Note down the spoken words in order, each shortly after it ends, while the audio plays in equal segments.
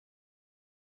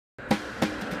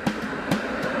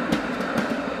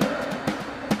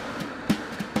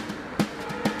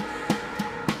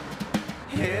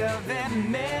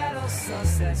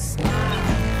smile.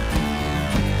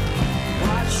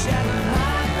 Watch shedding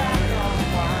my back on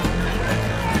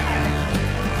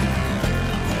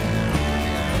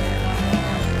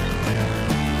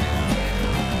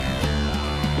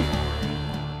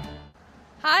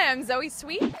Hi, I'm Zoe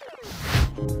Sweet.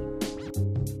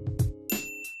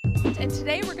 And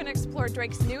today we're going to explore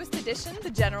Drake's newest edition, the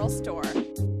General Store.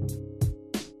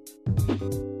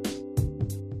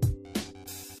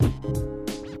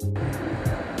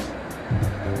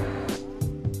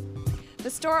 The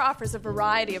store offers a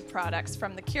variety of products,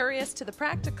 from the curious to the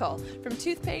practical, from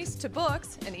toothpaste to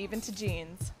books and even to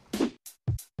jeans.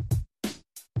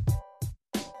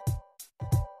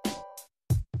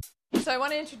 So I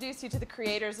want to introduce you to the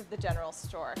creators of the General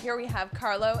Store. Here we have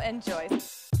Carlo and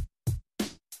Joyce.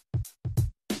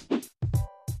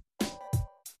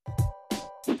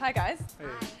 Hi guys.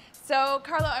 Hey. So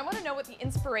Carlo, I want to know what the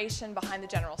inspiration behind the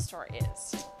General Store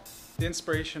is. The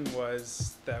inspiration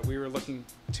was that we were looking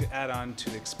to add on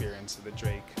to the experience of the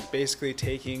Drake. Basically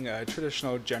taking a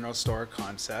traditional general store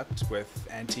concept with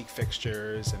antique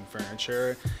fixtures and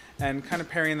furniture and kind of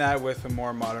pairing that with a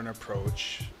more modern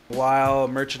approach while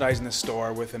merchandising the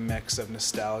store with a mix of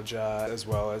nostalgia as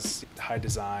well as high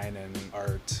design and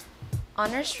art.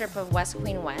 On our strip of West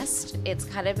Queen West, it's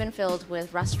kind of been filled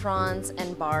with restaurants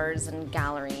and bars and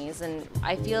galleries, and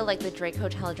I feel like the Drake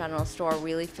Hotel General Store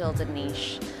really filled a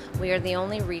niche. We are the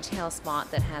only retail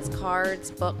spot that has cards,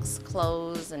 books,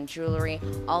 clothes, and jewelry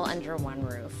all under one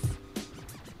roof.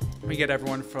 We get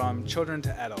everyone from children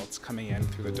to adults coming in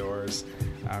through the doors.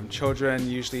 Children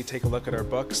usually take a look at our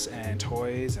books and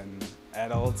toys, and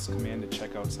adults come in to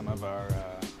check out some of our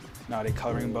naughty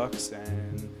coloring books,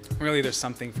 and really there's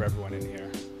something for everyone in here.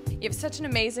 You have such an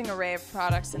amazing array of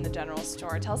products in the General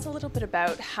Store. Tell us a little bit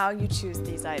about how you choose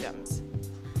these items.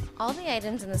 All the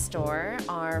items in the store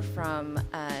are from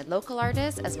local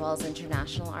artists as well as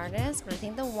international artists, but I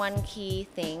think the one key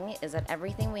thing is that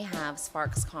everything we have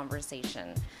sparks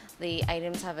conversation. The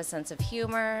items have a sense of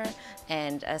humor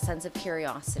and a sense of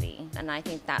curiosity, and I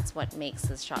think that's what makes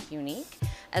this shop unique,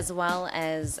 as well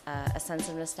as a sense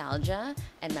of nostalgia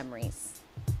and memories.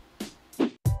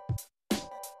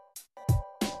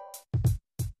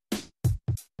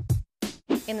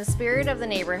 In the spirit of the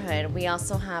neighborhood, we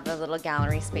also have a little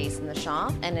gallery space in the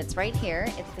shop, and it's right here.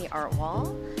 It's the art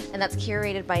wall, and that's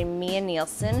curated by Mia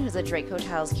Nielsen, who's a Drake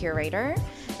Hotel's curator.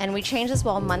 And we change this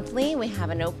wall monthly. We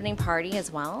have an opening party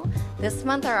as well. This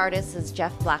month our artist is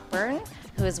Jeff Blackburn,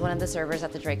 who is one of the servers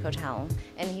at the Drake Hotel.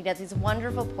 And he does these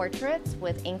wonderful portraits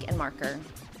with ink and marker.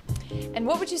 And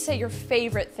what would you say your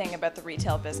favorite thing about the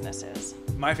retail business is?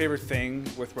 My favorite thing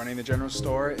with running the general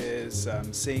store is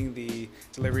seeing the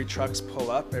delivery trucks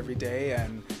pull up every day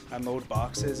and unload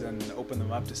boxes and open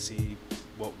them up to see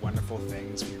what wonderful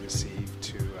things we receive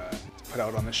to put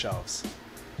out on the shelves.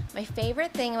 My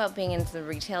favorite thing about being into the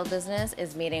retail business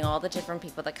is meeting all the different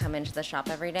people that come into the shop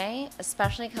every day,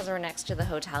 especially because we're next to the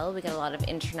hotel. We get a lot of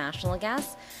international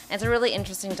guests, and it's a really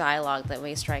interesting dialogue that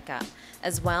we strike up.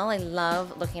 As well, I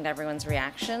love looking at everyone's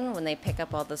reaction when they pick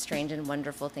up all the strange and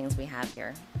wonderful things we have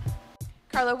here.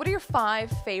 Carlo, what are your 5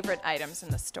 favorite items in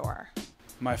the store?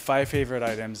 My 5 favorite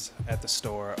items at the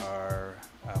store are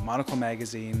Monocle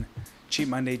Magazine, Cheap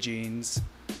Monday jeans,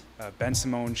 Ben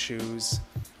Simone shoes,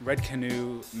 Red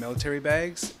Canoe military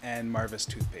bags, and Marvis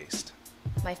toothpaste.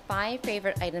 My 5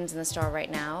 favorite items in the store right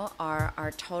now are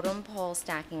our totem pole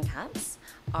stacking cups,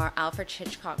 our Alfred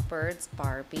Hitchcock Birds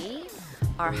Barbie,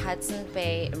 our Hudson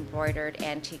Bay embroidered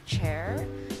antique chair,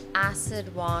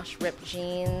 acid wash ripped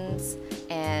jeans,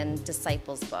 and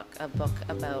Disciples book, a book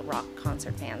about rock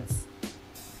concert fans.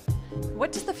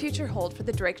 What does the future hold for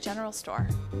the Drake General Store?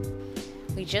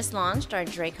 We just launched our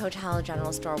Drake Hotel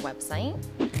General Store website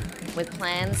with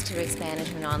plans to expand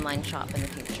into an online shop in the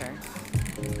future.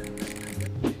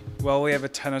 Well, we have a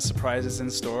ton of surprises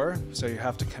in store, so you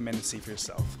have to come in and see for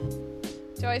yourself.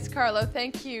 Joyce, Carlo,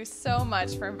 thank you so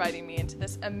much for inviting me into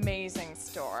this amazing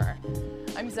store.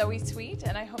 I'm Zoe Sweet,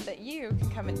 and I hope that you can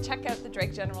come and check out the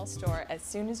Drake General Store as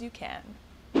soon as you can.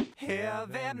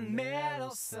 heavy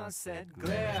metal sunset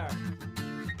glare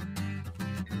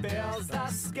fills the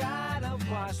sky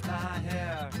to wash my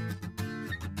hair.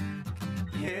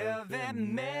 Heavy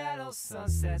metal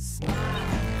sunset smile.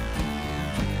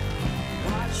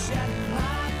 Watching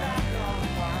my back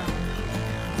on wine.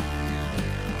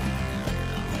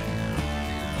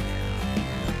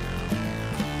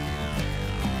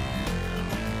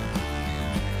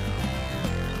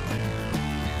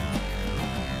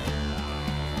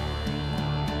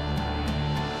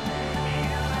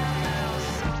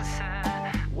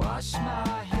 Wash my